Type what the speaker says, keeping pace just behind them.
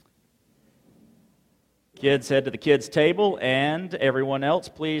Kids, head to the kids' table, and everyone else,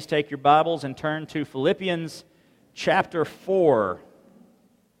 please take your Bibles and turn to Philippians chapter 4.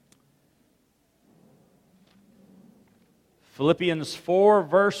 Philippians 4,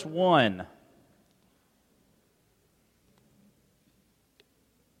 verse 1.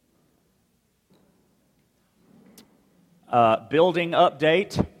 Building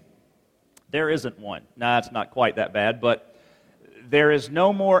update. There isn't one. Nah, it's not quite that bad, but there is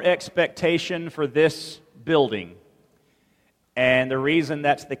no more expectation for this building. And the reason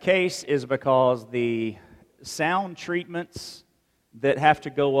that's the case is because the sound treatments that have to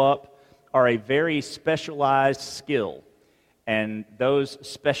go up are a very specialized skill. And those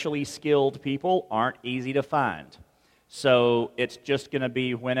specially skilled people aren't easy to find. So it's just going to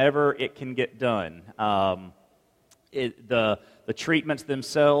be whenever it can get done. The treatments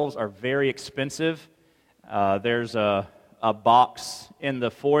themselves are very expensive. There's a box in the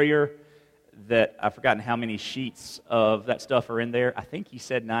foyer that I've forgotten how many sheets of that stuff are in there. I think he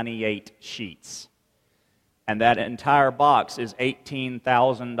said 98 sheets. And that entire box is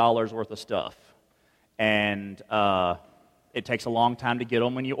 $18,000 worth of stuff. And it takes a long time to get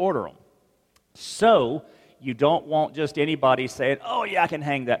them when you order them. So you don't want just anybody saying, oh yeah, I can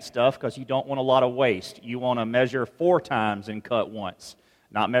hang that stuff, because you don't want a lot of waste. You want to measure 4 times and cut once,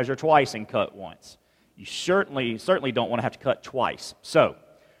 not measure twice and cut once. You certainly don't want to have to cut twice. So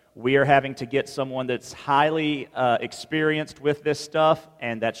we are having to get someone that's highly experienced with this stuff,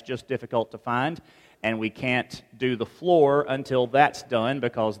 and that's just difficult to find. And we can't do the floor until that's done,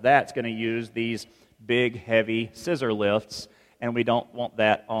 because that's going to use these big, heavy scissor lifts, and we don't want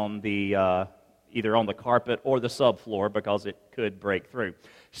that on the either on the carpet or the subfloor, because it could break through.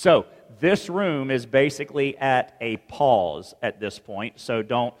 So this room is basically at a pause at this point. So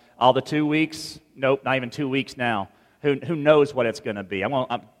don't, all the 2 weeks, nope, not even 2 weeks now. Who knows what it's going to be? I'm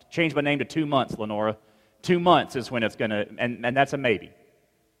change my name to 2 months, Lenora. 2 months is when it's going to, and that's a maybe.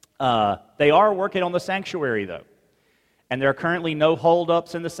 They are working on the sanctuary, though. And there are currently no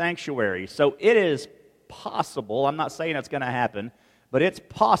holdups in the sanctuary. So it is possible, I'm not saying it's going to happen, but it's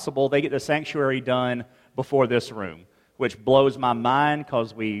possible they get the sanctuary done before this room, which blows my mind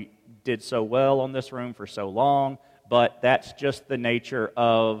because we did so well on this room for so long, but that's just the nature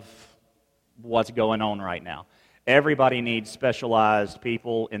of what's going on right now. Everybody needs specialized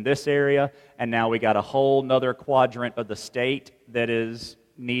people in this area, and now we got a whole nother quadrant of the state that is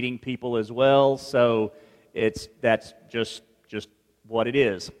needing people as well, so that's just what it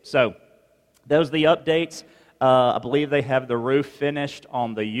is. So those are the updates. I believe they have the roof finished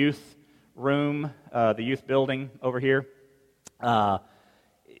on the youth room, the youth building over here. At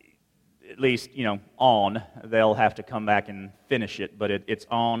least, on. They'll have to come back and finish it, but it's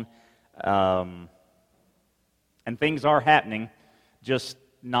on. And things are happening, just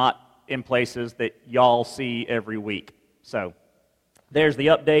not in places that y'all see every week. So there's the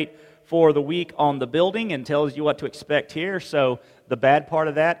update for the week on the building, and tells you what to expect here. So the bad part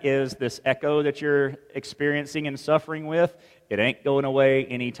of that is this echo that you're experiencing and suffering with. It ain't going away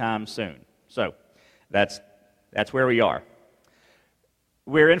anytime soon. So that's where we are.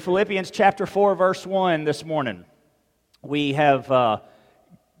 We're in Philippians chapter 4, verse 1 this morning. We have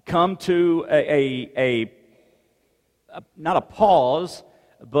come to a not a pause,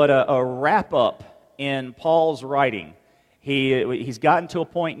 but a wrap-up in Paul's writing. He's gotten to a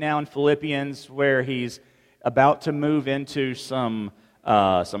point now in Philippians where he's about to move into some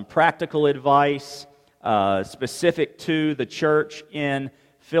practical advice specific to the church in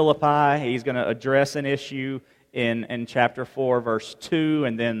Philippi. He's going to address an issue in chapter 4, verse 2,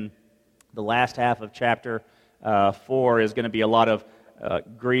 and then the last half of chapter 4 is going to be a lot of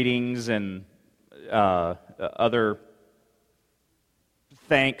greetings and other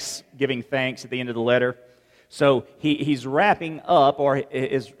giving thanks at the end of the letter. So he's wrapping up, or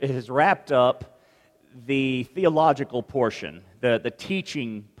has wrapped up, the theological portion, the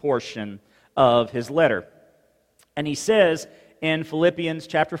teaching portion of his letter. And he says in Philippians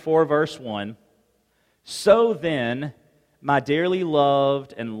chapter 4, verse 1, "So then, my dearly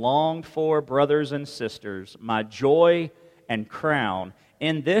loved and longed for brothers and sisters, my joy and crown,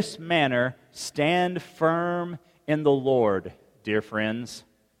 in this manner stand firm in the Lord, dear friends."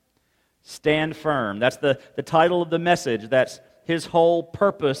 Stand firm. That's the title of the message. That's his whole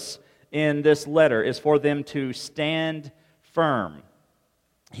purpose in this letter, is for them to stand firm.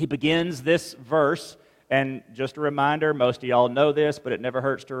 He begins this verse, and just a reminder, most of y'all know this, but it never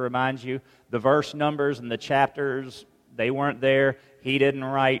hurts to remind you, the verse numbers and the chapters, they weren't there. He didn't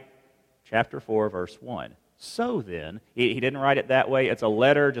write chapter 4, verse 1. So then, he didn't write it that way. It's a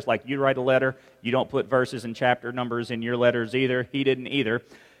letter, just like you write a letter. You don't put verses and chapter numbers in your letters either. He didn't either.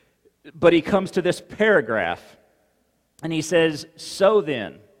 But he comes to this paragraph, and he says, "So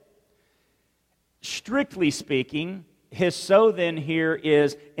then," strictly speaking, his "so then" here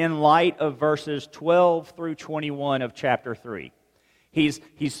is in light of verses 12 through 21 of chapter 3. He's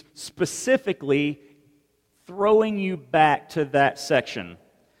specifically throwing you back to that section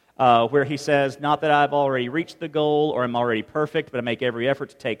where he says, "Not that I've already reached the goal or am already perfect, but I make every effort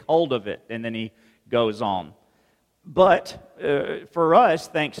to take hold of it." And then he goes on. But for us,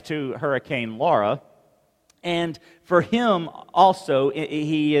 thanks to Hurricane Laura, and for him also,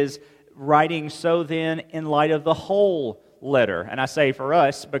 he is writing "so then" in light of the whole letter. And I say for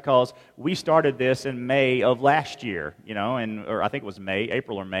us because we started this in May of last year, or I think it was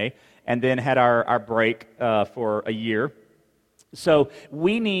April or May, and then had our break for a year. So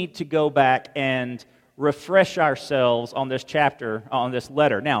we need to go back and refresh ourselves on this chapter, on this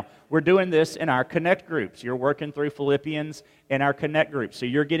letter. Now, we're doing this in our Connect groups. You're working through Philippians in our Connect groups. So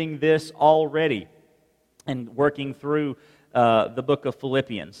you're getting this already and working through the book of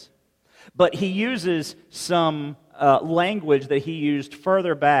Philippians. But he uses some language that he used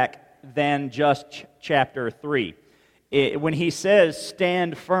further back than just chapter 3. When he says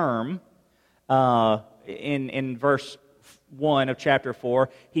 "stand firm" in verse 1 of chapter 4,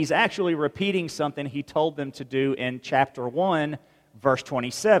 he's actually repeating something he told them to do in chapter 1, verse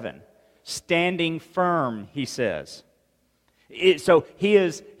 27. Standing firm, he says. So he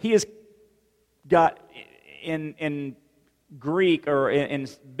is got in Greek, or in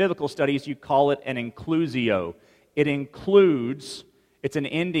biblical studies, you call it an inclusio. It includes, it's an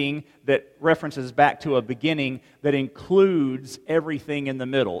ending that references back to a beginning that includes everything in the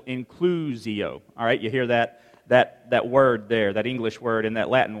middle. Inclusio. All right, you hear that word there, that English word and that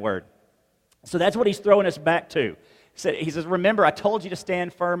Latin word. So that's what he's throwing us back to. He says, "Remember, I told you to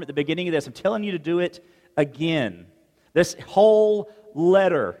stand firm at the beginning of this. I'm telling you to do it again." This whole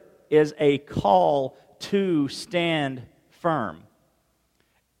letter is a call to stand firm.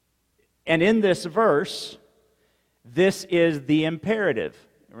 And in this verse, this is the imperative.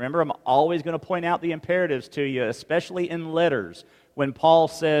 Remember, I'm always going to point out the imperatives to you, especially in letters. When Paul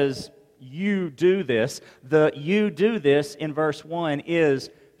says, "You do this," the "you do this" in verse 1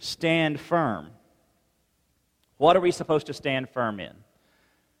 is stand firm. What are we supposed to stand firm in?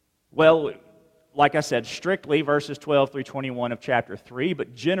 Well, like I said, strictly verses 12 through 21 of chapter 3,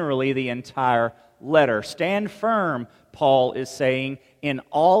 but generally the entire letter. Stand firm, Paul is saying, in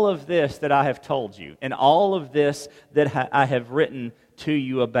all of this that I have told you, in all of this that I have written to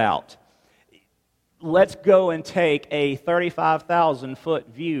you about. Let's go and take a 35,000-foot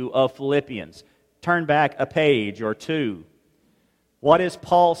view of Philippians. Turn back a page or two. What is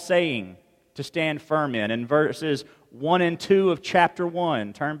Paul saying to stand firm in? In verses 1 and 2 of chapter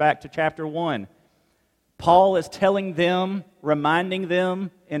 1, turn back to chapter 1. Paul is telling them, reminding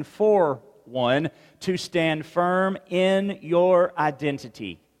them in 4:1 to stand firm in your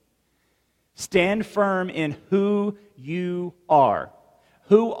identity. Stand firm in who you are.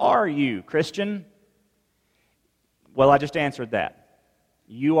 Who are you, Christian? Well, I just answered that.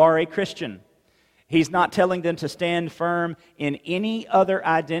 You are a Christian. He's not telling them to stand firm in any other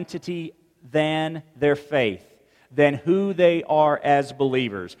identity than their faith, than who they are as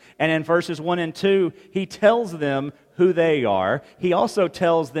believers. And in verses 1 and 2, he tells them who they are. He also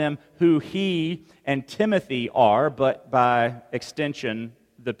tells them who he and Timothy are, but by extension,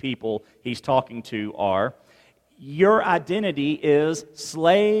 the people he's talking to are. Your identity is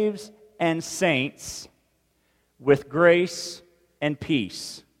slaves and saints with grace and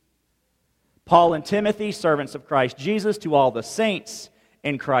peace. Paul and Timothy, servants of Christ Jesus, to all the saints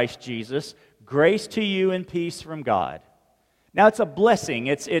in Christ Jesus, grace to you and peace from God. Now, it's a blessing.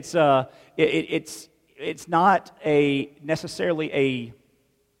 It's not necessarily a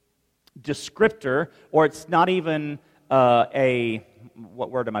descriptor, or it's not even what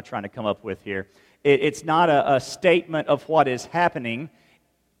word am I trying to come up with here? It's not a statement of what is happening.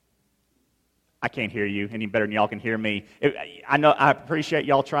 I can't hear you any better than y'all can hear me. I know I appreciate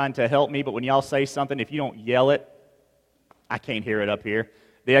y'all trying to help me, but when y'all say something, if you don't yell it, I can't hear it up here.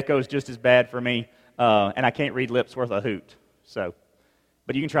 The echo is just as bad for me, and I can't read lips worth a hoot. So,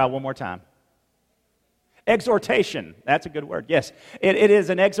 but you can try one more time. Exhortation. That's a good word. Yes, it is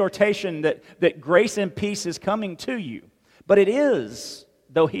an exhortation that grace and peace is coming to you. But it is,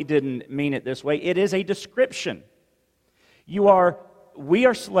 though he didn't mean it this way, it is a description. We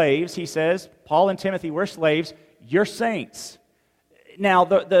are slaves, he says. Paul and Timothy, we're slaves. You're saints. Now,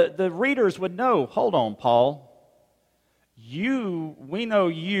 the readers would know, hold on, Paul. We know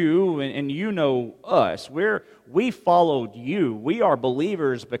you, and you know us. We followed you. We are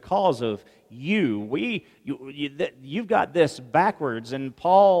believers because of you. You've got this backwards. And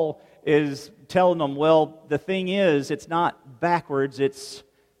Paul is telling them, well, the thing is, it's not backwards, it's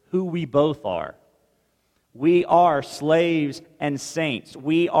who we both are. We are slaves and saints.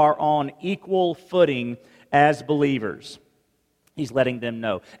 We are on equal footing as believers. He's letting them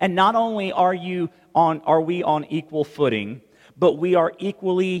know. And not only are we on equal footing, but we are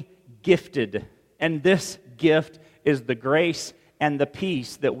equally gifted. And this gift is the grace and the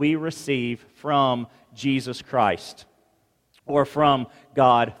peace that we receive from Jesus Christ, or from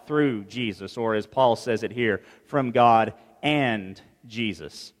God through Jesus, or as Paul says it here, from God and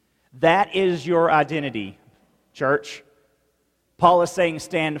Jesus. That is your identity, church. Paul is saying,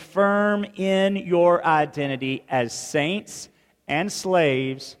 stand firm in your identity as saints and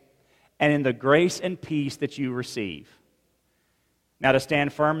slaves, and in the grace and peace that you receive. Now, to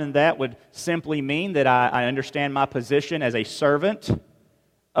stand firm in that would simply mean that I understand my position as a servant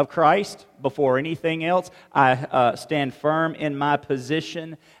of Christ before anything else. I stand firm in my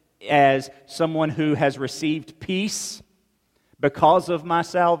position as someone who has received peace because of my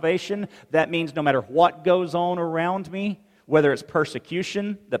salvation. That means no matter what goes on around me, whether it's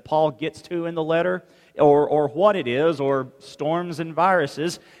persecution that Paul gets to in the letter, or what it is, or storms and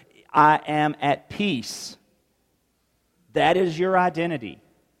viruses, I am at peace. That is your identity.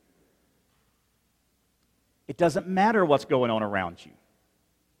 It doesn't matter what's going on around you.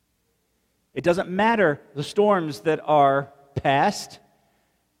 It doesn't matter the storms that are past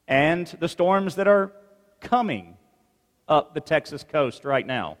and the storms that are coming up the Texas coast right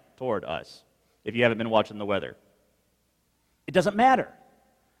now toward us, if you haven't been watching the weather. It doesn't matter.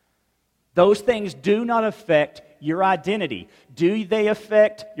 Those things do not affect your identity. Do they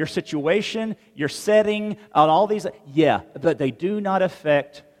affect your situation, your setting, on all these? Yeah, but they do not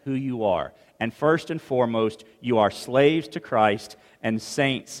affect who you are. And first and foremost, you are slaves to Christ and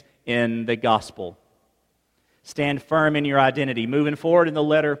saints in the gospel. Stand firm in your identity. Moving forward in the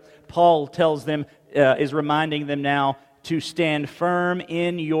letter, Paul tells them, is reminding them now to stand firm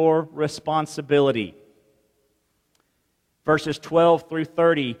in your responsibility. Verses 12 through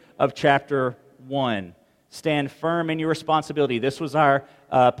 30 of chapter 1. Stand firm in your responsibility. This was our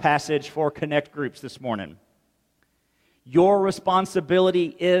passage for Connect groups this morning. Your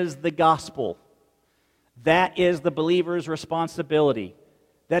responsibility is the gospel. That is the believer's responsibility.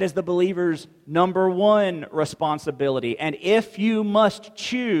 That is the believer's number one responsibility. And if you must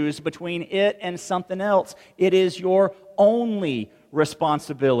choose between it and something else, it is your only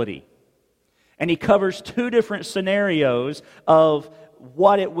responsibility. And he covers two different scenarios of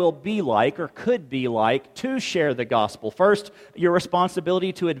what it will be like, or could be like, to share the gospel. First, your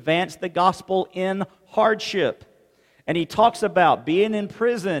responsibility to advance the gospel in hardship. And he talks about being in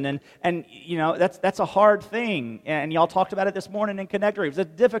prison, and you know, that's a hard thing. And y'all talked about it this morning in Connect Groups.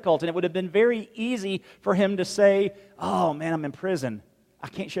 It's difficult, and it would have been very easy for him to say, oh man, I'm in prison. I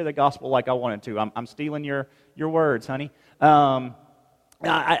can't share the gospel like I wanted to. I'm stealing your words, honey.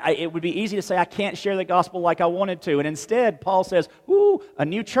 It would be easy to say, I can't share the gospel like I wanted to. And instead, Paul says, ooh, a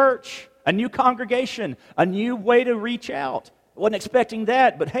new church, a new congregation, a new way to reach out. Wasn't expecting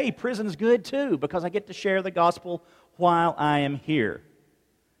that, but hey, prison's good too, because I get to share the gospel while I am here.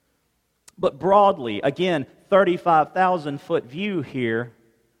 But broadly, again, 35,000-foot view here,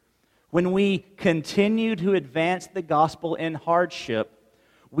 when we continue to advance the gospel in hardship,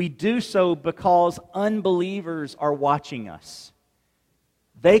 we do so because unbelievers are watching us.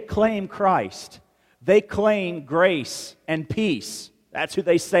 They claim Christ. They claim grace and peace. That's who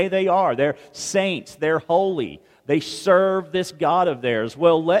they say they are. They're saints. They're holy. They serve this God of theirs.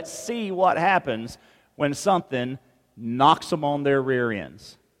 Well, let's see what happens when something knocks them on their rear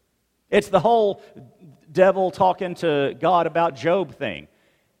ends. It's the whole devil talking to God about Job thing.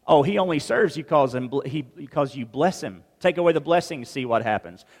 Oh, he only serves you because you bless him. Take away the blessing, see what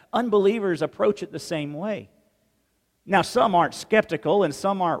happens. Unbelievers approach it the same way. Now, some aren't skeptical and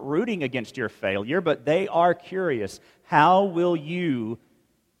some aren't rooting against your failure, but they are curious. How will you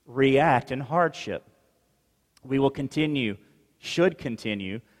react in hardship? We will should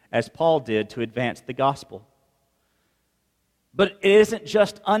continue, as Paul did, to advance the gospel. But it isn't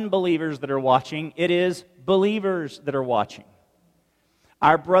just unbelievers that are watching, it is believers that are watching.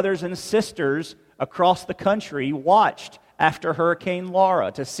 Our brothers and sisters across the country watched after Hurricane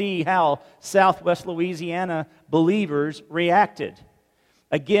Laura to see how Southwest Louisiana believers reacted.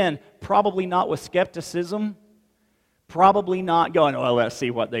 Again, probably not with skepticism, probably not going, well, let's see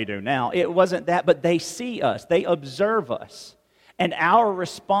what they do now. It wasn't that, but they see us, they observe us. And our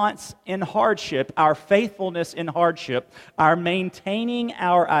response in hardship, our faithfulness in hardship, our maintaining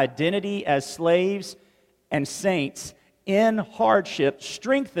our identity as slaves and saints in hardship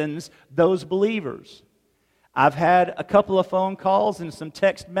strengthens those believers. I've had a couple of phone calls and some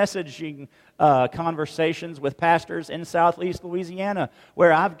text messaging conversations with pastors in Southeast Louisiana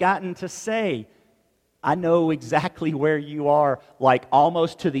where I've gotten to say, I know exactly where you are, like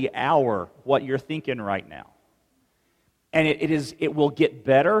almost to the hour, what you're thinking right now. And it will get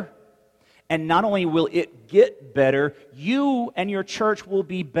better. And not only will it get better, you and your church will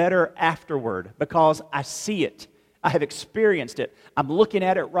be better afterward because I see it. I have experienced it. I'm looking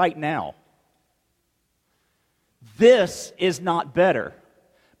at it right now. This is not better.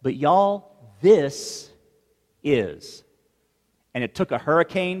 But y'all, this is. And it took a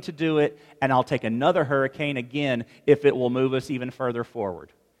hurricane to do it, and I'll take another hurricane again if it will move us even further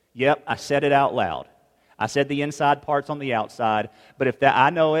forward. Yep, I said it out loud. I said the inside part's on the outside, but if that,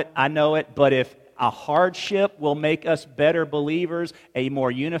 I know it, but if a hardship will make us better believers, a more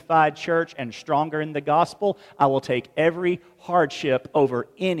unified church, and stronger in the gospel, I will take every hardship over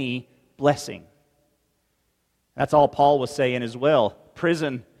any blessing. That's all Paul was saying as well.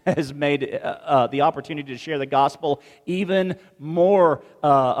 Prison has made the opportunity to share the gospel even more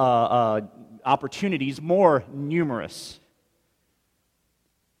opportunities, more numerous.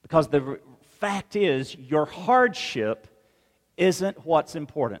 Because the fact is, your hardship isn't what's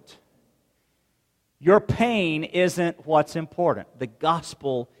important. Your pain isn't what's important. The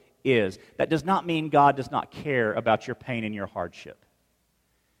gospel is. That does not mean God does not care about your pain and your hardship.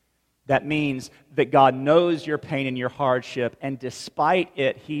 That means that God knows your pain and your hardship, and despite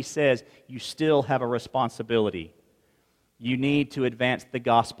it, He says, you still have a responsibility. You need to advance the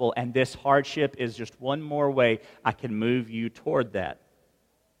gospel, and this hardship is just one more way I can move you toward that.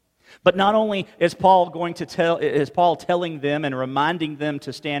 But not only is Paul telling them and reminding them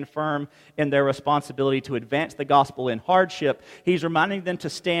to stand firm in their responsibility to advance the gospel in hardship, he's reminding them to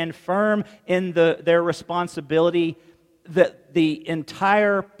stand firm in their responsibility that the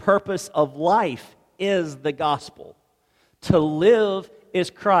entire purpose of life is the gospel. To live is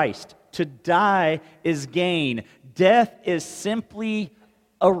Christ. To die is gain. Death is simply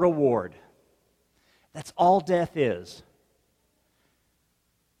a reward. That's all death is.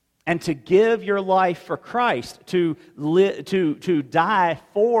 And to give your life for Christ, to die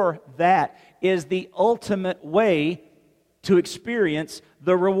for that, is the ultimate way to experience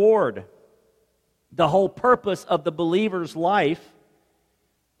the reward. The whole purpose of the believer's life,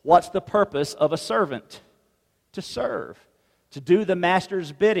 what's the purpose of a servant? To serve, to do the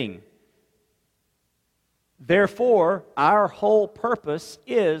master's bidding. Therefore, our whole purpose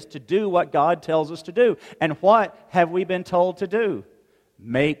is to do what God tells us to do. And what have we been told to do?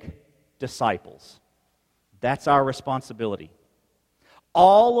 Make disciples. That's our responsibility.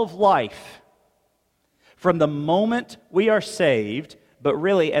 All of life, from the moment we are saved, but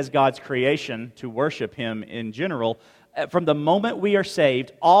really as God's creation to worship Him in general, from the moment we are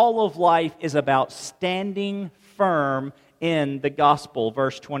saved, all of life is about standing firm in the gospel.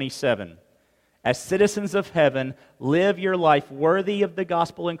 Verse 27. As citizens of heaven, live your life worthy of the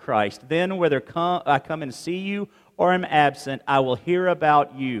gospel in Christ. Then whether I come and see you or am absent, I will hear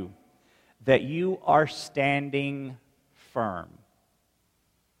about you, that you are standing firm.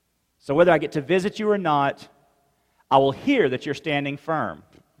 So whether I get to visit you or not, I will hear that you're standing firm.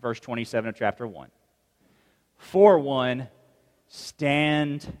 Verse 27 of chapter 1. For one,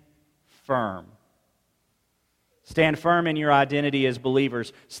 stand firm. Stand firm in your identity as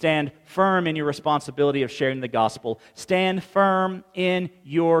believers. Stand firm in your responsibility of sharing the gospel. Stand firm in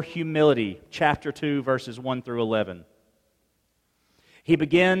your humility. Chapter 2, verses 1 through 11. He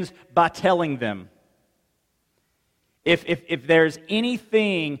begins by telling them, if there's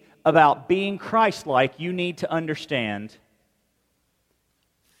anything about being Christ-like you need to understand,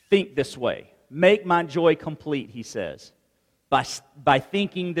 think this way. Make my joy complete, he says, by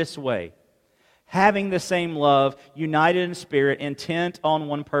thinking this way. Having the same love, united in spirit, intent on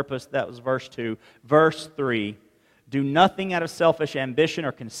one purpose. That was verse 2. Verse 3. Do nothing out of selfish ambition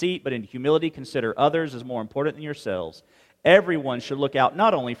or conceit, but in humility consider others as more important than yourselves. Everyone should look out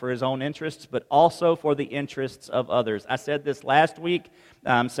not only for his own interests, but also for the interests of others. I said this last week.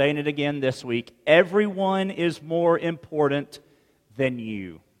 I'm saying it again this week. Everyone is more important than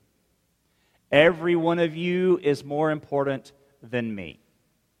you. Every one of you is more important than me.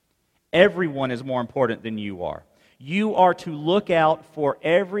 Everyone is more important than you are. You are to look out for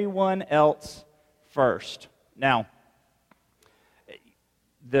everyone else first. Now,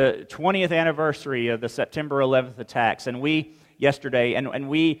 the 20th anniversary of the September 11th attacks, and we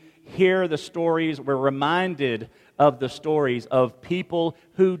hear the stories, we're reminded of the stories of people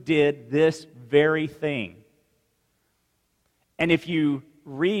who did this very thing. And if you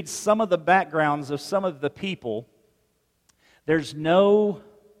read some of the backgrounds of some of the people, there's no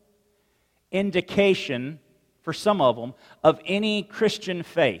indication for some of them, of any Christian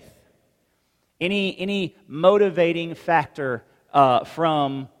faith, any motivating factor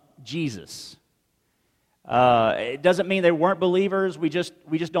from Jesus. It doesn't mean they weren't believers. We just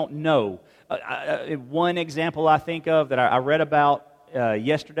don't know. One example I think of that I read about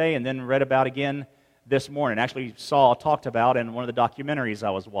yesterday and then read about again this morning, actually talked about in one of the documentaries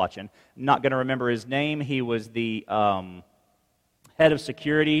I was watching. I'm not going to remember his name. He was the head of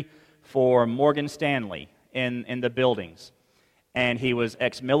security for Morgan Stanley in the buildings. And he was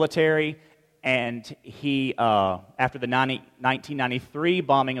ex-military, and he, after the 1993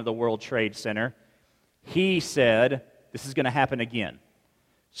 bombing of the World Trade Center, he said, this is going to happen again.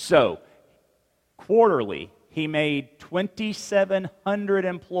 So, quarterly, he made 2,700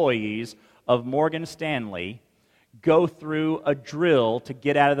 employees of Morgan Stanley go through a drill to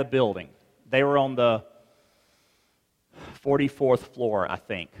get out of the building. They were on the 44th floor, I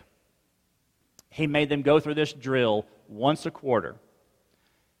think. He made them go through this drill once a quarter.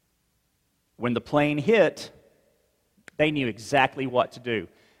 When the plane hit, they knew exactly what to do.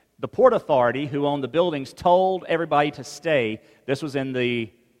 The Port Authority, who owned the buildings, told everybody to stay. This was in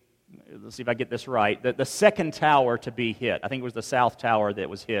let's see if I get this right, the second tower to be hit. I think it was the South Tower that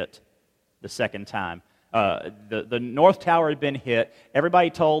was hit the second time. The North Tower had been hit. Everybody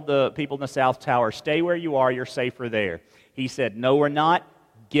told the people in the South Tower, stay where you are, you're safer there. He said, no, we're not,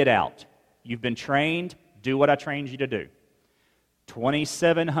 get out. You've been trained, do what I trained you to do.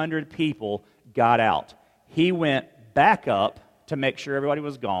 2,700 people got out. He went back up to make sure everybody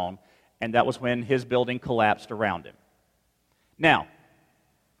was gone, and that was when his building collapsed around him. Now,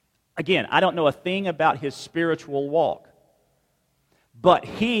 again, I don't know a thing about his spiritual walk, but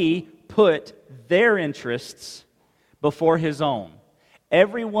he put their interests before his own.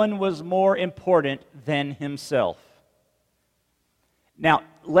 Everyone was more important than himself. Now,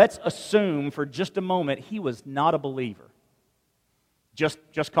 let's assume for just a moment he was not a believer. Just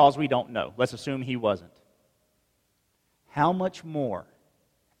because we don't know. Let's assume he wasn't. How much more,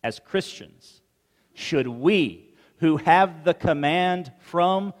 as Christians, should we, who have the command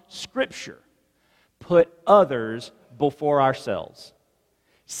from Scripture, put others before ourselves?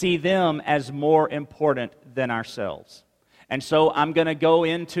 See them as more important than ourselves. And so I'm going to go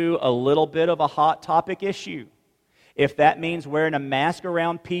into a little bit of a hot topic issue. If that means wearing a mask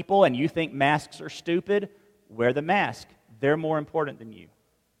around people and you think masks are stupid, wear the mask. They're more important than you.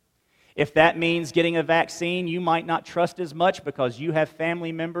 If that means getting a vaccine you might not trust as much because you have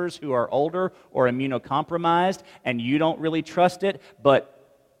family members who are older or immunocompromised and you don't really trust it,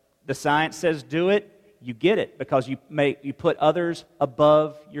 but the science says do it, you get it because you put others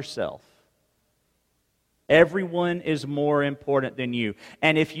above yourself. Everyone is more important than you.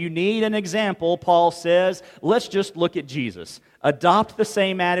 And if you need an example, Paul says, let's just look at Jesus. Adopt the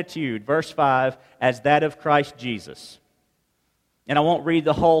same attitude, verse 5, as that of Christ Jesus. And I won't read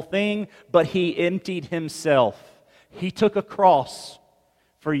the whole thing, but he emptied himself. He took a cross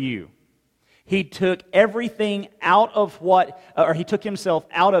for you. He took everything out of he took himself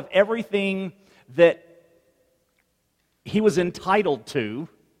out of everything that he was entitled to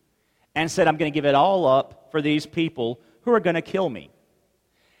and said, I'm going to give it all up for these people who are going to kill me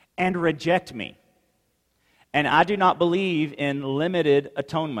and reject me. And I do not believe in limited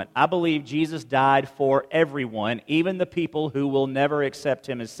atonement. I believe Jesus died for everyone, even the people who will never accept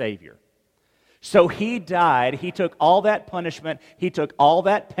him as Savior. So he died, he took all that punishment, he took all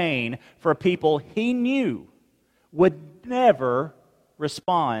that pain for people he knew would never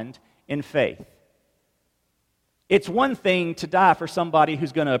respond in faith. It's one thing to die for somebody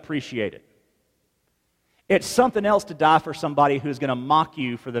who's going to appreciate it. It's something else to die for somebody who's going to mock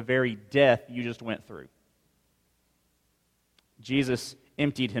you for the very death you just went through. Jesus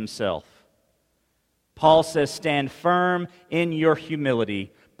emptied himself. Paul says, stand firm in your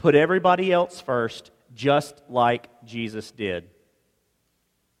humility. Put everybody else first, just like Jesus did.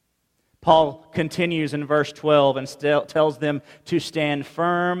 Paul continues in verse 12 and tells them to stand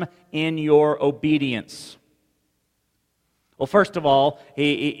firm in your obedience. Well, first of all,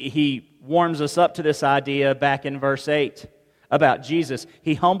 he warms us up to this idea back in verse 8 about Jesus.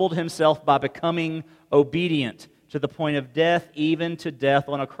 He humbled himself by becoming obedient to the point of death, even to death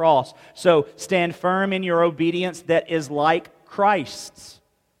on a cross. So stand firm in your obedience that is like Christ's.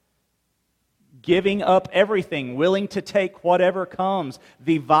 Giving up everything, willing to take whatever comes,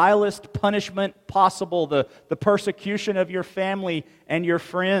 the vilest punishment possible, the persecution of your family and your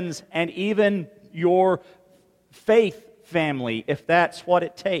friends, and even your faith family, if that's what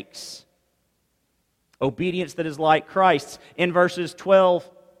it takes. Obedience that is like Christ's. In verses 12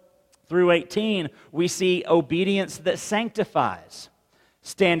 through 18, we see obedience that sanctifies.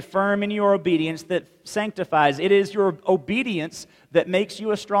 Stand firm in your obedience that sanctifies. It is your obedience that makes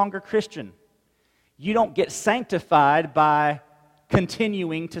you a stronger Christian. You don't get sanctified by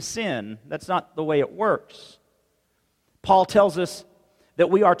continuing to sin. That's not the way it works. Paul tells us that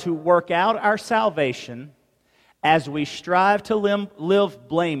we are to work out our salvation as we strive to live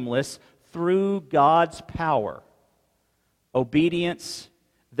blameless through God's power. Obedience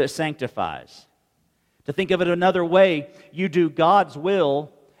that sanctifies. To think of it another way, you do God's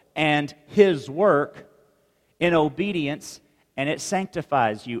will and His work in obedience, and it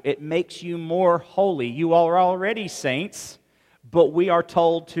sanctifies you. It makes you more holy. You are already saints, but we are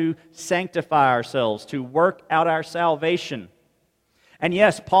told to sanctify ourselves, to work out our salvation. And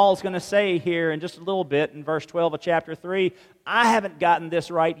yes, Paul's going to say here in just a little bit in verse 12 of chapter 3, I haven't gotten this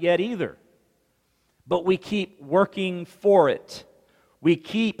right yet either. But we keep working for it. We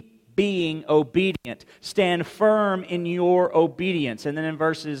keep being obedient. Stand firm in your obedience. And then in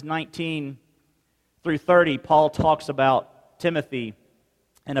verses 19 through 30, Paul talks about Timothy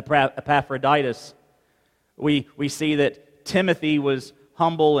and Epaphroditus. We see that Timothy was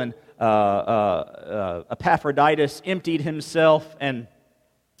humble and Epaphroditus emptied himself, and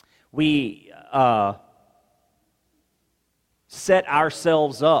we set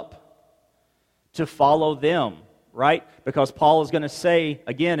ourselves up to follow them, right? Because Paul is going to say,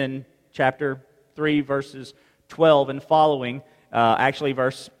 again in chapter 3, verses 12 and following, actually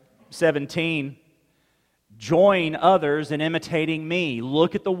verse 17, join others in imitating me.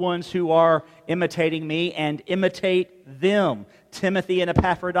 Look at the ones who are imitating me and imitate them. Timothy and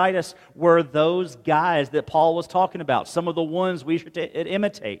Epaphroditus were those guys that Paul was talking about, some of the ones we should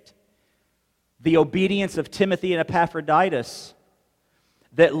imitate. The obedience of Timothy and Epaphroditus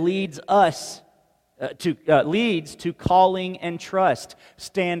that leads to calling and trust.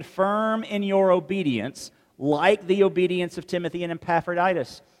 Stand firm in your obedience, like the obedience of Timothy and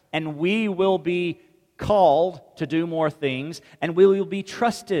Epaphroditus, and we will be called to do more things, and we will be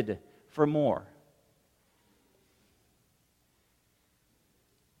trusted for more.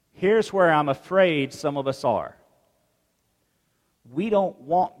 Here's where I'm afraid some of us are. We don't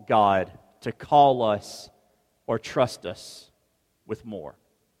want God to call us or trust us with more.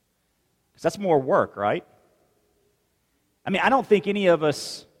 Because that's more work, right? I mean, I don't think any of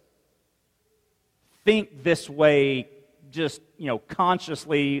us think this way just,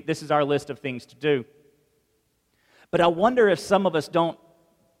 consciously, this is our list of things to do. But I wonder if some of us don't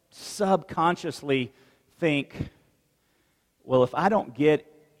subconsciously think, well, if I don't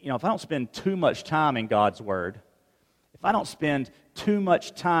spend too much time in God's Word, if I don't spend too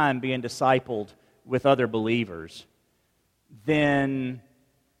much time being discipled with other believers, then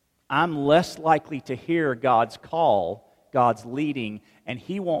I'm less likely to hear God's call, God's leading, and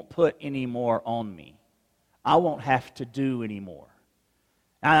He won't put any more on me. I won't have to do any more.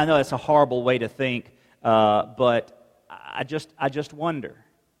 And I know that's a horrible way to think, but I just wonder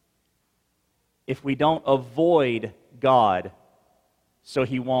if we don't avoid God so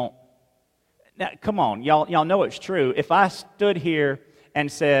He won't. Now, come on, y'all know it's true. If I stood here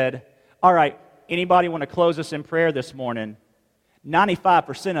and said, all right, anybody want to close us in prayer this morning?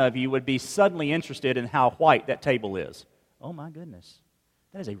 95% of you would be suddenly interested in how white that table is. Oh my goodness,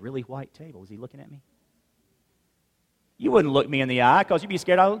 that is a really white table. Is he looking at me? You wouldn't look me in the eye because you'd be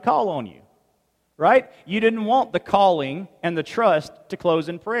scared I would call on you, right? You didn't want the calling and the trust to close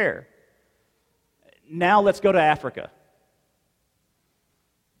in prayer. Now let's go to Africa.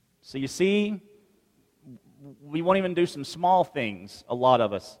 So you see, we won't even do some small things, a lot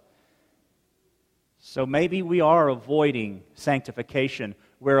of us. So maybe we are avoiding sanctification.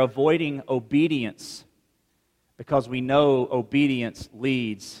 We're avoiding obedience because we know obedience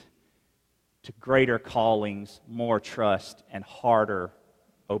leads to greater callings, more trust, and harder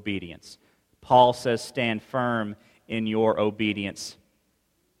obedience. Paul says, stand firm in your obedience.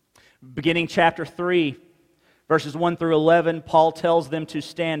 Beginning chapter 3, verses 1 through 11, Paul tells them to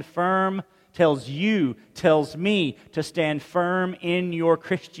stand firm, tells me to stand firm in your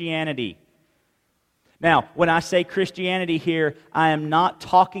Christianity. Now, when I say Christianity here, I am not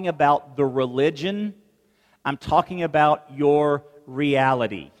talking about the religion. I'm talking about your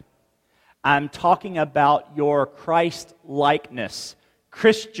reality. I'm talking about your Christ-likeness.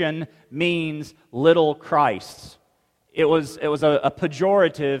 Christian means little Christs. It was a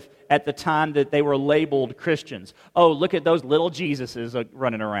pejorative at the time that they were labeled Christians. Oh, look at those little Jesuses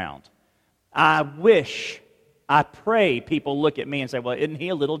running around. I pray people look at me and say, well, isn't he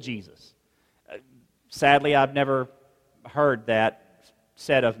a little Jesus? Sadly, I've never heard that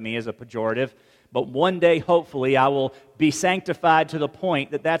said of me as a pejorative, but one day, hopefully, I will be sanctified to the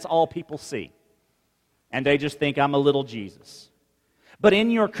point that that's all people see, and they just think I'm a little Jesus. But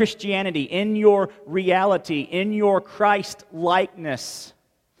in your Christianity, in your reality, in your Christ likeness,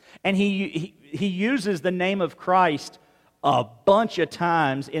 and he uses the name of Christ a bunch of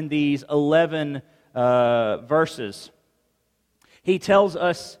times in these 11 verses. He tells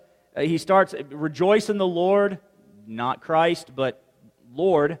us, he starts, rejoice in the Lord, not Christ, but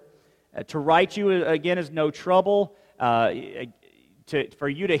Lord. To write you again is no trouble. For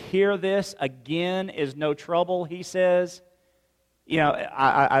you to hear this again is no trouble, he says. You know,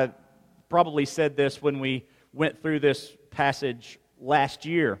 I probably said this when we went through this passage last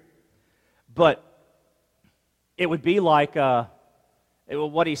year, but it would be like,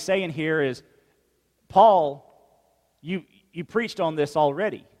 what he's saying here is, Paul, you preached on this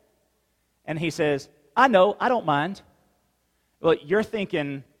already. And he says, I know, I don't mind. Well, you're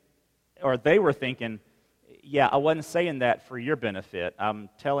thinking, or they were thinking, yeah, I wasn't saying that for your benefit. I'm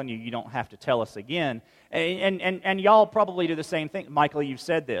telling you, you don't have to tell us again. And y'all probably do the same thing. Michael, you've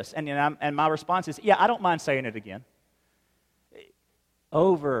said this. And my response is, yeah, I don't mind saying it again.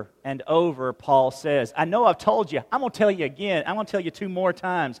 Over and over, Paul says, I know I've told you. I'm going to tell you again. I'm going to tell you 2 more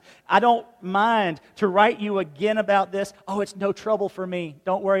times. I don't mind to write you again about this. Oh, it's no trouble for me.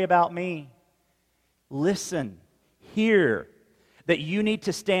 Don't worry about me. Listen, hear that you need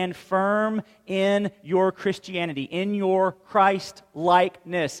to stand firm in your Christianity, in your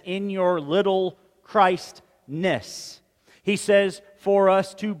Christ-likeness, in your little Christness. He says for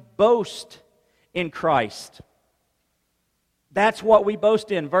us to boast in Christ. That's what we boast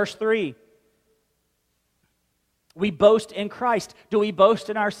in. Verse 3. We boast in Christ. Do we boast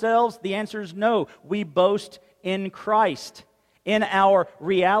in ourselves? The answer is no. We boast in Christ. In our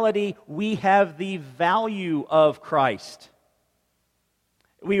reality, we have the value of Christ.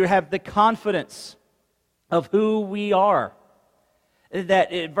 We have the confidence of who we are.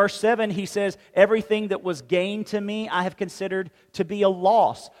 That in verse 7, he says, everything that was gained to me, I have considered to be a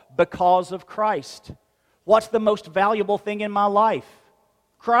loss because of Christ. What's the most valuable thing in my life?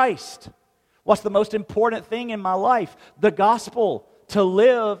 Christ. What's the most important thing in my life? The gospel. To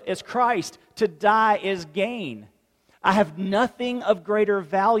live is Christ. To die is gain. I have nothing of greater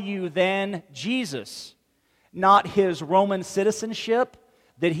value than Jesus. Not his Roman citizenship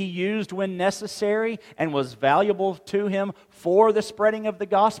that he used when necessary and was valuable to him for the spreading of the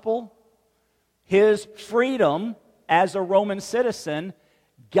gospel. His freedom as a Roman citizen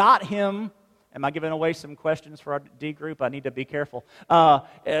got him. Am I giving away some questions for our D group? I need to be careful.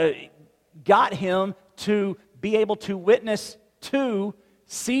 Got him to be able to witness to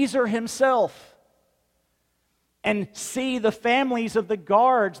Caesar himself and see the families of the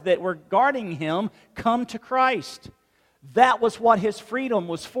guards that were guarding him come to Christ. That was what his freedom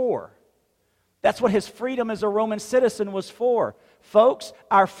was for. That's what his freedom as a Roman citizen was for. Folks,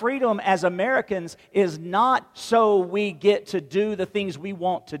 our freedom as Americans is not so we get to do the things we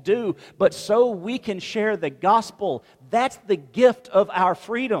want to do, but so we can share the gospel. That's the gift of our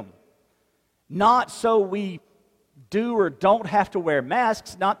freedom. Not so we do or don't have to wear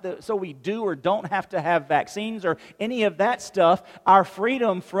masks, so we do or don't have to have vaccines or any of that stuff. Our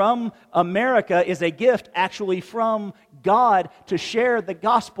freedom from America is a gift actually from God to share the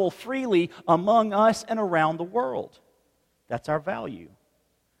gospel freely among us and around the world. That's our value.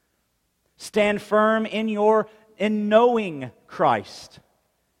 Stand firm in knowing Christ.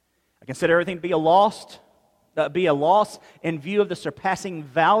 I consider everything to be a loss in view of the surpassing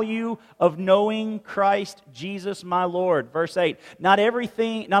value of knowing Christ Jesus my Lord. Verse 8, not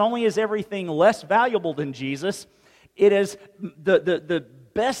only is everything less valuable than Jesus, it is the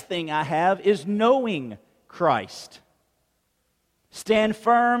best thing I have is knowing Christ. Stand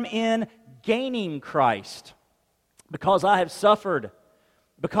firm in gaining Christ, because I have suffered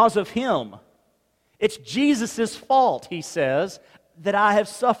because of him. It's Jesus' fault, he says, that I have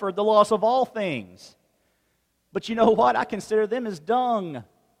suffered the loss of all things. But you know what? I consider them as dung,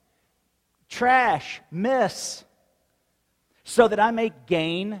 trash, mess, so that I may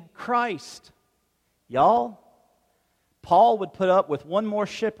gain Christ. Y'all, Paul would put up with one more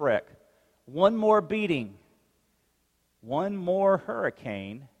shipwreck, one more beating, one more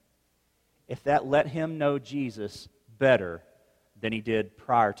hurricane, if that let him know Jesus better than he did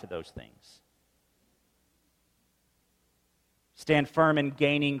prior to those things. Stand firm in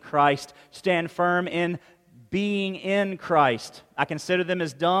gaining Christ. Stand firm in being in Christ. I consider them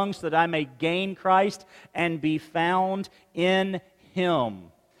as dung so that I may gain Christ and be found in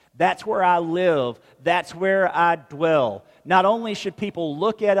him. That's where I live. That's where I dwell. Not only should people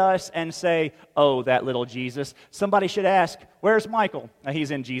look at us and say, oh, that little Jesus. Somebody should ask, where's Michael?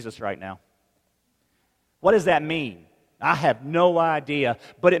 He's in Jesus right now. What does that mean? I have no idea.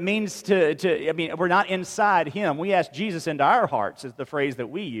 But it means we're not inside Him. We ask Jesus into our hearts is the phrase that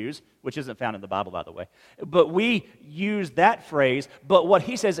we use, which isn't found in the Bible, by the way. But we use that phrase. But what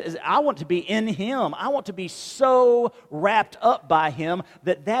He says is, I want to be in Him. I want to be so wrapped up by Him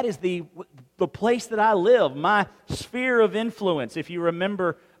that is the place that I live, my sphere of influence. If you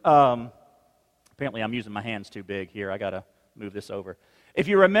remember, apparently I'm using my hands too big here. I got to move this over. If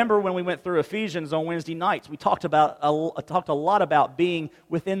you remember when we went through Ephesians on Wednesday nights, we talked a lot about being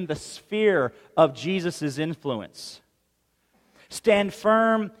within the sphere of Jesus' influence. Stand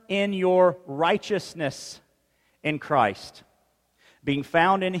firm in your righteousness in Christ. Being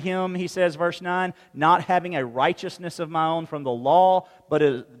found in Him, he says, verse 9, not having a righteousness of my own from the law,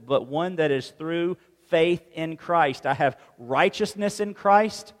 but one that is through faith in Christ. I have righteousness in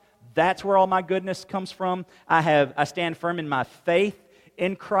Christ. That's where all my goodness comes from. I stand firm in my faith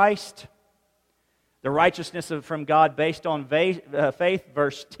in Christ. The righteousness from God based on faith.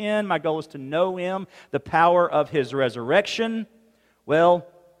 Verse 10, my goal is to know Him, the power of His resurrection. Well,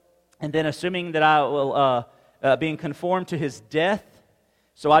 and then assuming that I will, being conformed to His death.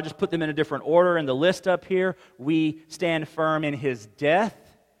 So I just put them in a different order in the list up here. We stand firm in His death.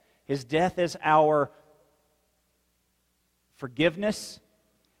 His death is our forgiveness.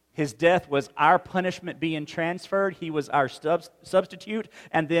 His death was our punishment being transferred. He was our substitute.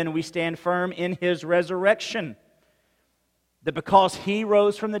 And then we stand firm in His resurrection. That because He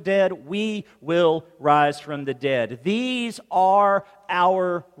rose from the dead, we will rise from the dead. These are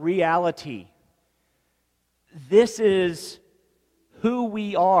our reality. This is who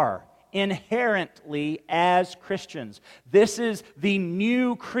we are inherently as Christians. This is the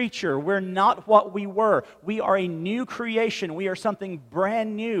new creature. We're not what we were. We are a new creation. We are something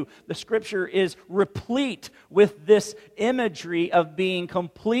brand new. The Scripture is replete with this imagery of being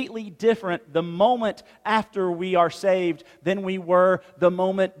completely different the moment after we are saved than we were the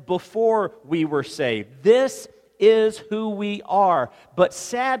moment before we were saved. This is who we are. But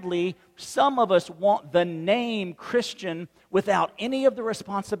sadly, some of us want the name Christian without any of the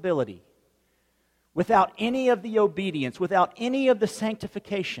responsibility, without any of the obedience, without any of the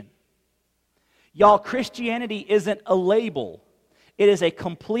sanctification. Y'all, Christianity isn't a label. It is a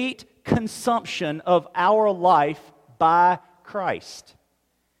complete consumption of our life by Christ.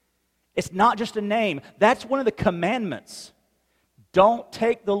 It's not just a name. That's one of the commandments. Don't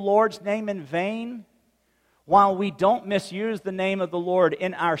take the Lord's name in vain. While we don't misuse the name of the Lord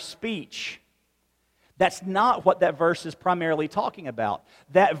in our speech, that's not what that verse is primarily talking about.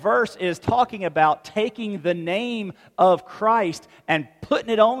 That verse is talking about taking the name of Christ and putting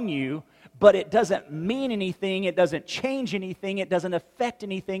it on you, but it doesn't mean anything, it doesn't change anything, it doesn't affect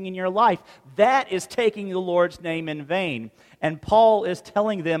anything in your life. That is taking the Lord's name in vain. And Paul is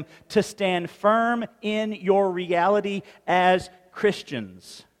telling them to stand firm in your reality as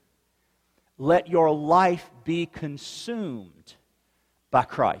Christians. Let your life be consumed by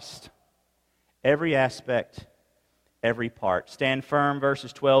Christ. Every aspect, every part. Stand firm,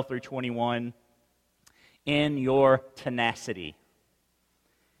 verses 12 through 21, in your tenacity.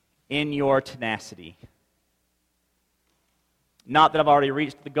 In your tenacity. Not that I've already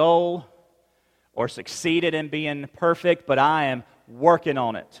reached the goal or succeeded in being perfect, but I am working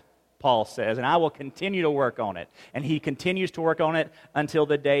on it, Paul says, and I will continue to work on it. And he continues to work on it until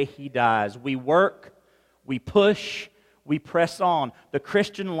the day he dies. We work, we push, we press on. The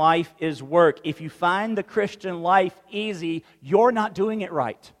Christian life is work. If you find the Christian life easy, you're not doing it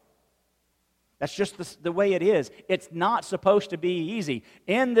right. That's just the way it is. It's not supposed to be easy.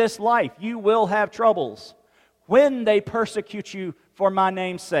 In this life, you will have troubles when they persecute you for my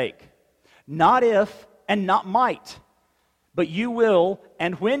name's sake. Not if and not might, but you will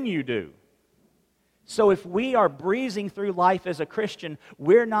and when you do. So if we are breezing through life as a Christian,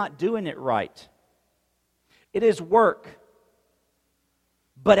 we're not doing it right. It is work.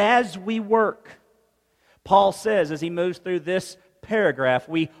 But as we work, Paul says, as he moves through this paragraph,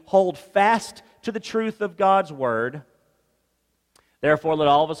 we hold fast to the truth of God's Word. Therefore, let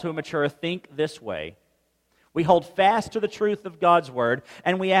all of us who are mature think this way. We hold fast to the truth of God's Word,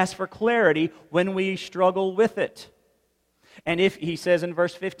 and we ask for clarity when we struggle with it. And if, he says in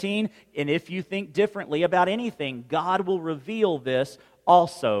verse 15, and if you think differently about anything, God will reveal this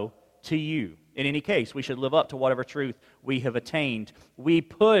also to you. In any case, we should live up to whatever truth we have attained. We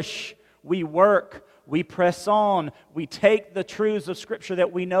push, we work, we press on, we take the truths of Scripture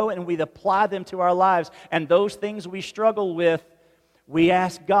that we know and we apply them to our lives. And those things we struggle with, we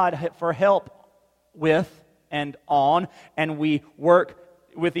ask God for help with and on, and we work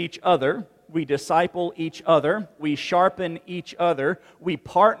with each other. We disciple each other. We sharpen each other. We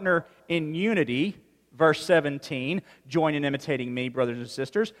partner in unity. Verse 17, join in imitating me, brothers and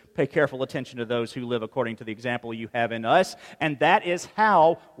sisters. Pay careful attention to those who live according to the example you have in us. And that is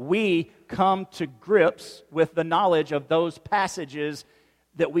how we come to grips with the knowledge of those passages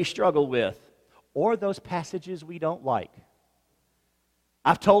that we struggle with, or those passages we don't like.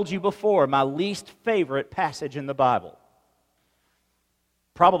 I've told you before, my least favorite passage in the Bible.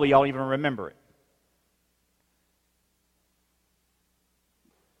 Probably y'all even remember it.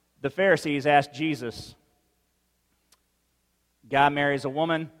 The Pharisees asked Jesus, guy marries a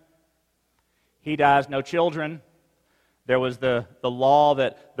woman, he dies, no children. There was the law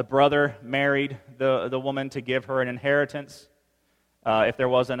that the brother married the woman to give her an inheritance if there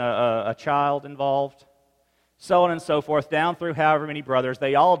wasn't a child involved. So on and so forth, down through however many brothers,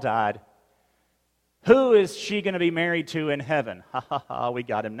 they all died. Who is she going to be married to in heaven? Ha ha ha, we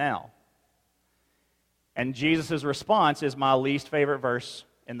got him now. And Jesus' response is my least favorite verse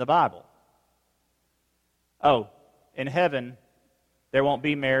in the Bible. Oh, in heaven, there won't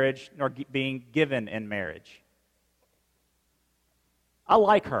be marriage nor being given in marriage. I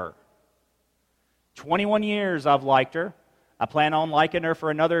like her. 21 years I've liked her. I plan on liking her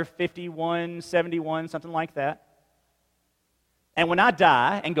for another 51, 71, something like that. And when I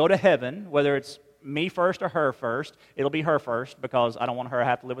die and go to heaven, whether it's me first or her first, it'll be her first because I don't want her to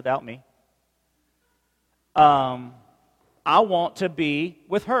have to live without me. I want to be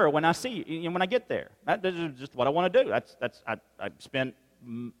with her when I see you, when I get there. That is just what I want to do. I spent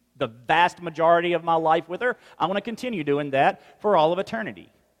the vast majority of my life with her. I want to continue doing that for all of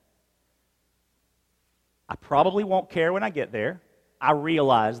eternity. I probably won't care when I get there. I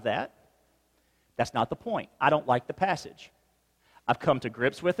realize that. That's not the point. I don't like the passage. I've come to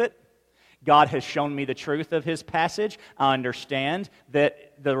grips with it. God has shown me the truth of His passage. I understand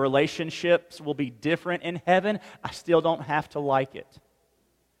that the relationships will be different in heaven. I still don't have to like it.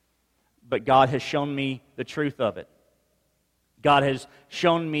 But God has shown me the truth of it. God has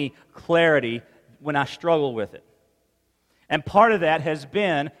shown me clarity when I struggle with it. And part of that has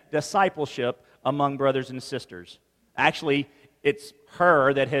been discipleship among brothers and sisters. Actually, it's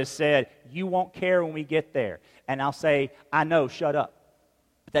her that has said, you won't care when we get there. And I'll say, I know, shut up.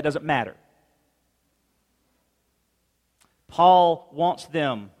 But that doesn't matter. Paul wants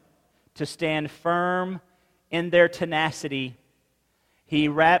them to stand firm in their tenacity. He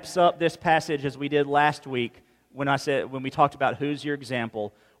wraps up this passage as we did last week when we talked about who's your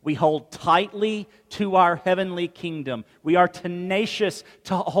example. We hold tightly to our heavenly kingdom. We are tenacious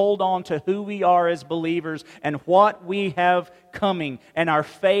to hold on to who we are as believers and what we have coming, and our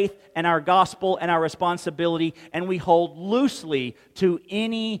faith and our gospel and our responsibility, and we hold loosely to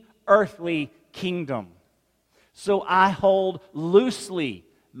any earthly kingdom. So I hold loosely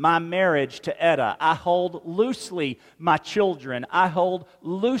my marriage to Etta. I hold loosely my children. I hold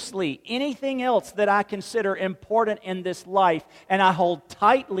loosely anything else that I consider important in this life, and I hold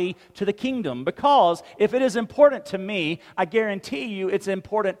tightly to the kingdom, because if it is important to me, I guarantee you it's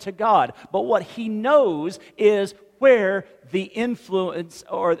important to God. But what He knows is where the influence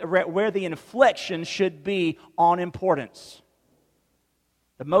or where the inflection should be on importance.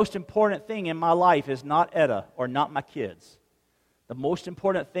 The most important thing in my life is not Etta or not my kids. The most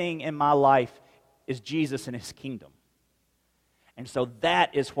important thing in my life is Jesus and His kingdom. And so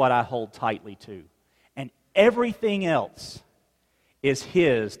that is what I hold tightly to. And everything else is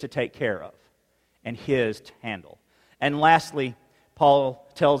His to take care of and His to handle. And lastly, Paul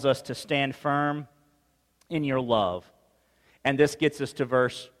tells us to stand firm in your love. And this gets us to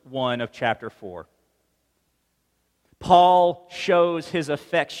verse 1 of chapter 4. Paul shows his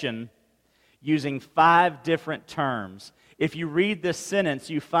affection using 5 different terms. If you read this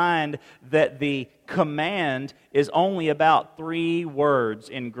sentence, you find that the command is only about 3 words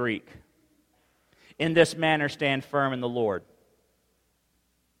in Greek. In this manner, stand firm in the Lord.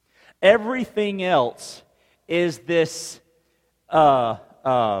 Everything else is this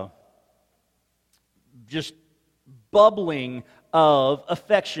just bubbling of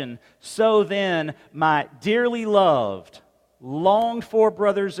affection. So then, my dearly loved, longed for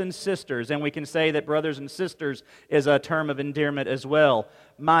brothers and sisters, and we can say that brothers and sisters is a term of endearment as well.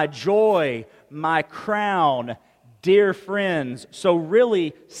 My joy, my crown, dear friends. So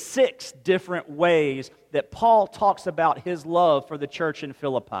really 6 different ways that Paul talks about his love for the church in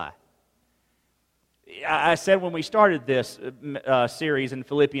Philippi. I said when we started this series in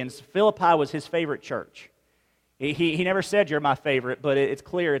Philippians, Philippi was his favorite church. He never said, you're my favorite, but it's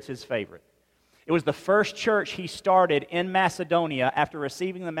clear it's his favorite. It was the first church he started in Macedonia after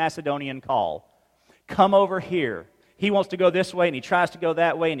receiving the Macedonian call. Come over here. he wants to go this way and he tries to go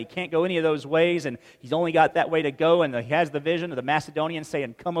that way and he can't go any of those ways and he's only got that way to go, and he has the vision of the Macedonians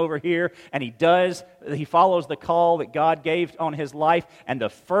saying, come over here, and he does. He follows the call that God gave on his life, and the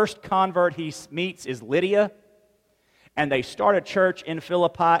first convert he meets is Lydia, and they start a church in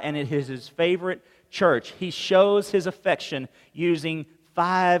Philippi, and it is his favorite church. He shows his affection using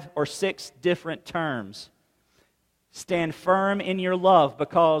 5 or 6 different terms. Stand firm in your love,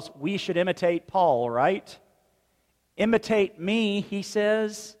 because we should imitate Paul, right? Imitate me, he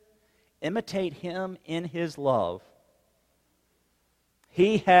says. Imitate him in his love.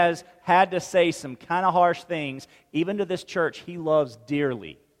 He has had to say some kind of harsh things, even to this church he loves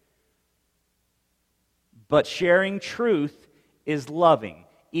dearly. But sharing truth is loving,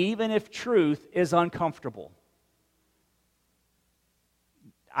 even if truth is uncomfortable.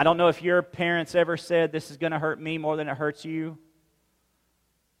 I don't know if your parents ever said, this is going to hurt me more than it hurts you.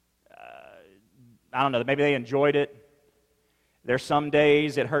 I don't know, maybe they enjoyed it. There's some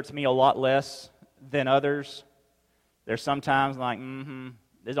days it hurts me a lot less than others. There's sometimes like,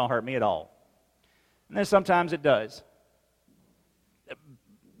 this don't hurt me at all. And then sometimes it does.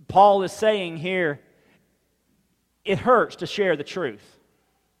 Paul is saying here, it hurts to share the truth.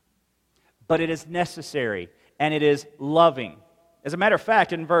 But it is necessary, and it is loving. As a matter of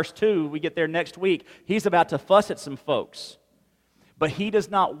fact, in verse 2, we get there next week, he's about to fuss at some folks. But he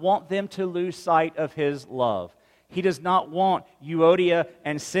does not want them to lose sight of his love. He does not want Euodia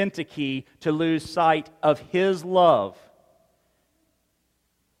and Syntyche to lose sight of his love.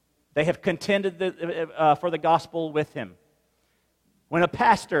 They have contended for the gospel with him. When a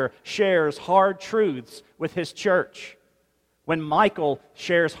pastor shares hard truths with his church, when Michael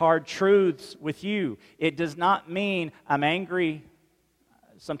shares hard truths with you, it does not mean I'm angry.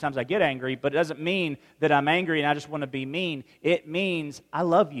 Sometimes I get angry, but it doesn't mean that I'm angry and I just want to be mean. It means I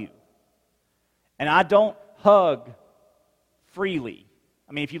love you. And I don't hug freely.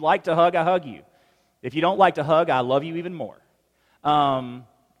 I mean, if you like to hug, I hug you. If you don't like to hug, I love you even more. I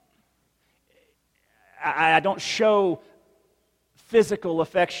don't show physical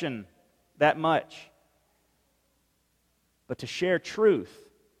affection that much. But to share truth,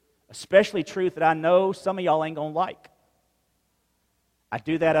 especially truth that I know some of y'all ain't going to like, I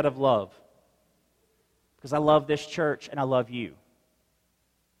do that out of love. Because I love this church and I love you.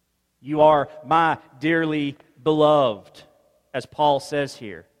 You are my dearly beloved, as Paul says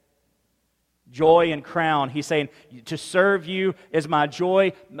here. Joy and crown. He's saying, to serve you is my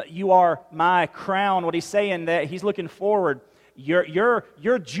joy. You are my crown. What he's saying, that he's looking forward. You're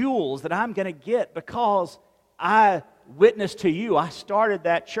jewels that I'm going to get because I witnessed to you. I started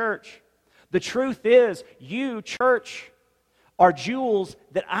that church. The truth is, you, church, are jewels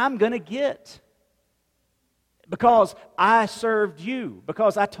that I'm going to get. Because I served you,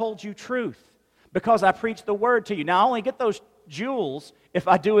 because I told you truth, because I preached the word to you. Now, I only get those jewels if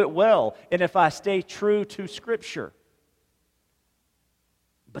I do it well and if I stay true to Scripture.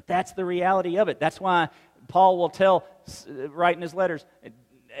 But that's the reality of it. That's why Paul will write in his letters,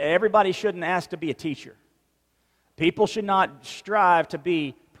 everybody shouldn't ask to be a teacher. People should not strive to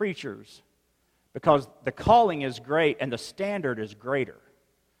be preachers because the calling is great and the standard is greater.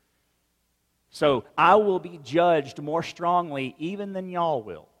 So I will be judged more strongly even than y'all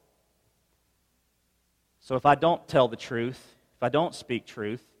will. So if I don't tell the truth, if I don't speak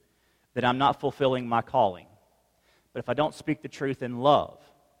truth, then I'm not fulfilling my calling. But if I don't speak the truth in love,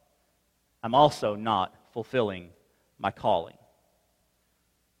 I'm also not fulfilling my calling.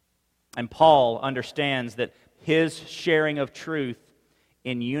 And Paul understands that his sharing of truth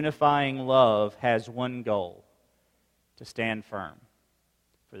in unifying love has one goal: to stand firm.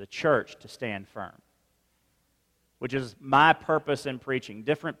 For the church to stand firm. Which is my purpose in preaching.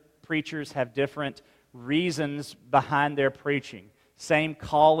 Different preachers have different reasons behind their preaching. Same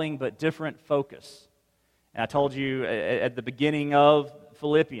calling, but different focus. And I told you at the beginning of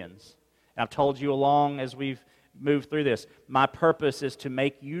Philippians, and I've told you along as we've moved through this, my purpose is to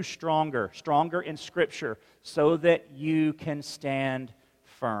make you stronger in Scripture, so that you can stand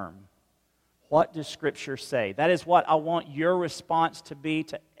firm. What does Scripture say? That is what I want your response to be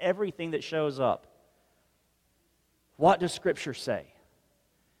to everything that shows up. What does Scripture say?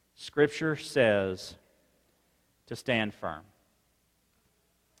 Scripture says to stand firm.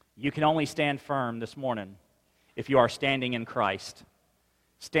 You can only stand firm this morning if you are standing in Christ,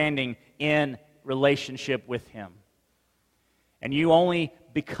 standing in relationship with Him. And you only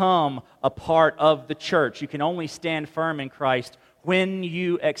become a part of the church. You can only stand firm in Christ when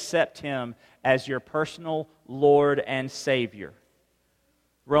you accept Him as your personal Lord and Savior.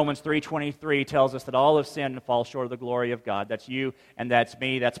 Romans 3:23 tells us that all have sinned and fall short of the glory of God. That's you and that's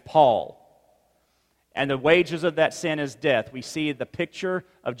me. That's Paul. And the wages of that sin is death. We see the picture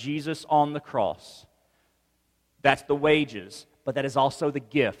of Jesus on the cross. That's the wages, but that is also the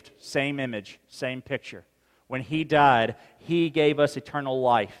gift. Same image, same picture. When He died, He gave us eternal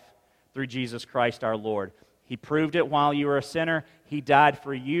life through Jesus Christ our Lord. He proved it while you were a sinner. He died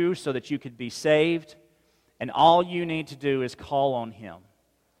for you so that you could be saved. And all you need to do is call on Him.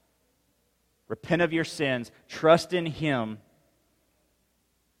 Repent of your sins, trust in Him,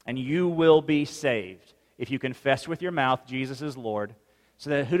 and you will be saved. If you confess with your mouth Jesus is Lord.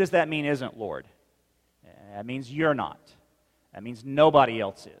 So that, who does that mean isn't Lord? That means you're not. That means nobody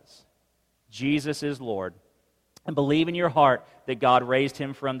else is. Jesus is Lord. And believe in your heart that God raised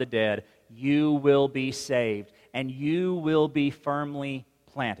Him from the dead. You will be saved. And you will be firmly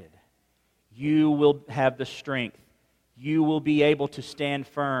planted. You will have the strength. You will be able to stand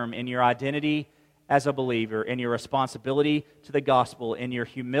firm in your identity as a believer, in your responsibility to the gospel, in your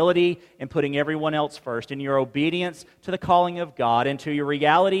humility in putting everyone else first, in your obedience to the calling of God, and to your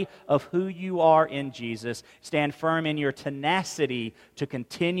reality of who you are in Jesus. Stand firm in your tenacity to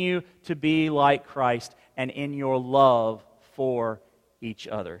continue to be like Christ and in your love for each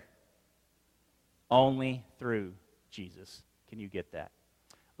other. Only through Jesus can you get that.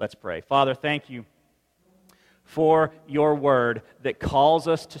 Let's pray. Father, thank you for your word that calls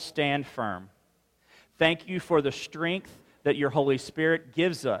us to stand firm. Thank you for the strength that your Holy Spirit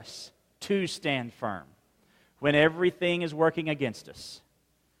gives us to stand firm when everything is working against us.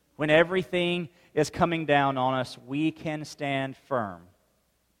 When everything is coming down on us, we can stand firm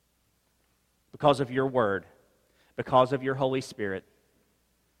because of your word, because of your Holy Spirit,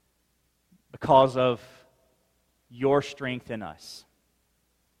 because of your strength in us.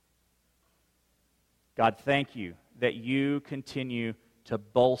 God, thank you that you continue to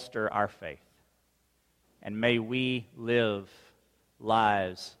bolster our faith. And may we live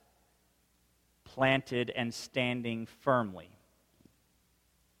lives planted and standing firmly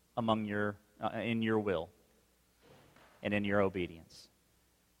in your will and in your obedience.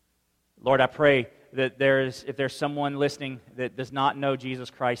 Lord, I pray that if there's someone listening that does not know Jesus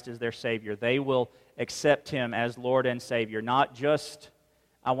Christ as their Savior, they will accept Him as Lord and Savior, not just,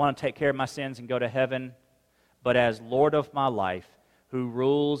 I want to take care of my sins and go to heaven, but as Lord of my life, who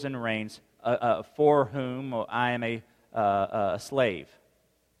rules and reigns, for whom I am a slave,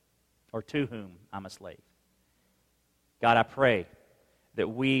 or to whom I'm a slave. God, I pray that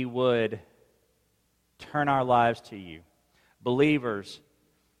we would turn our lives to you. Believers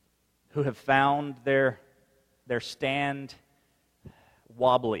who have found their stand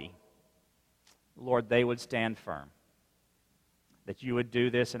wobbly, Lord, they would stand firm. That you would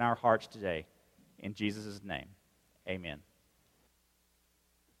do this in our hearts today. In Jesus' name, amen.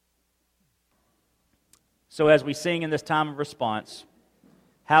 So as we sing in this time of response,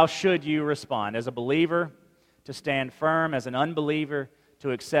 how should you respond? As a believer, to stand firm. As an unbeliever,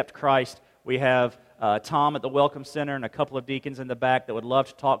 to accept Christ. We have Tom at the Welcome Center and a couple of deacons in the back that would love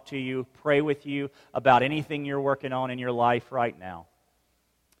to talk to you, pray with you about anything you're working on in your life right now.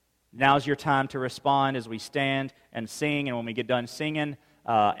 Now's your time to respond as we stand and sing, and when we get done singing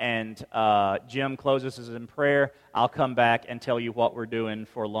and Jim closes us in prayer, I'll come back and tell you what we're doing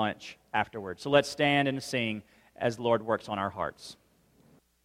for lunch afterwards. So let's stand and sing as the Lord works on our hearts.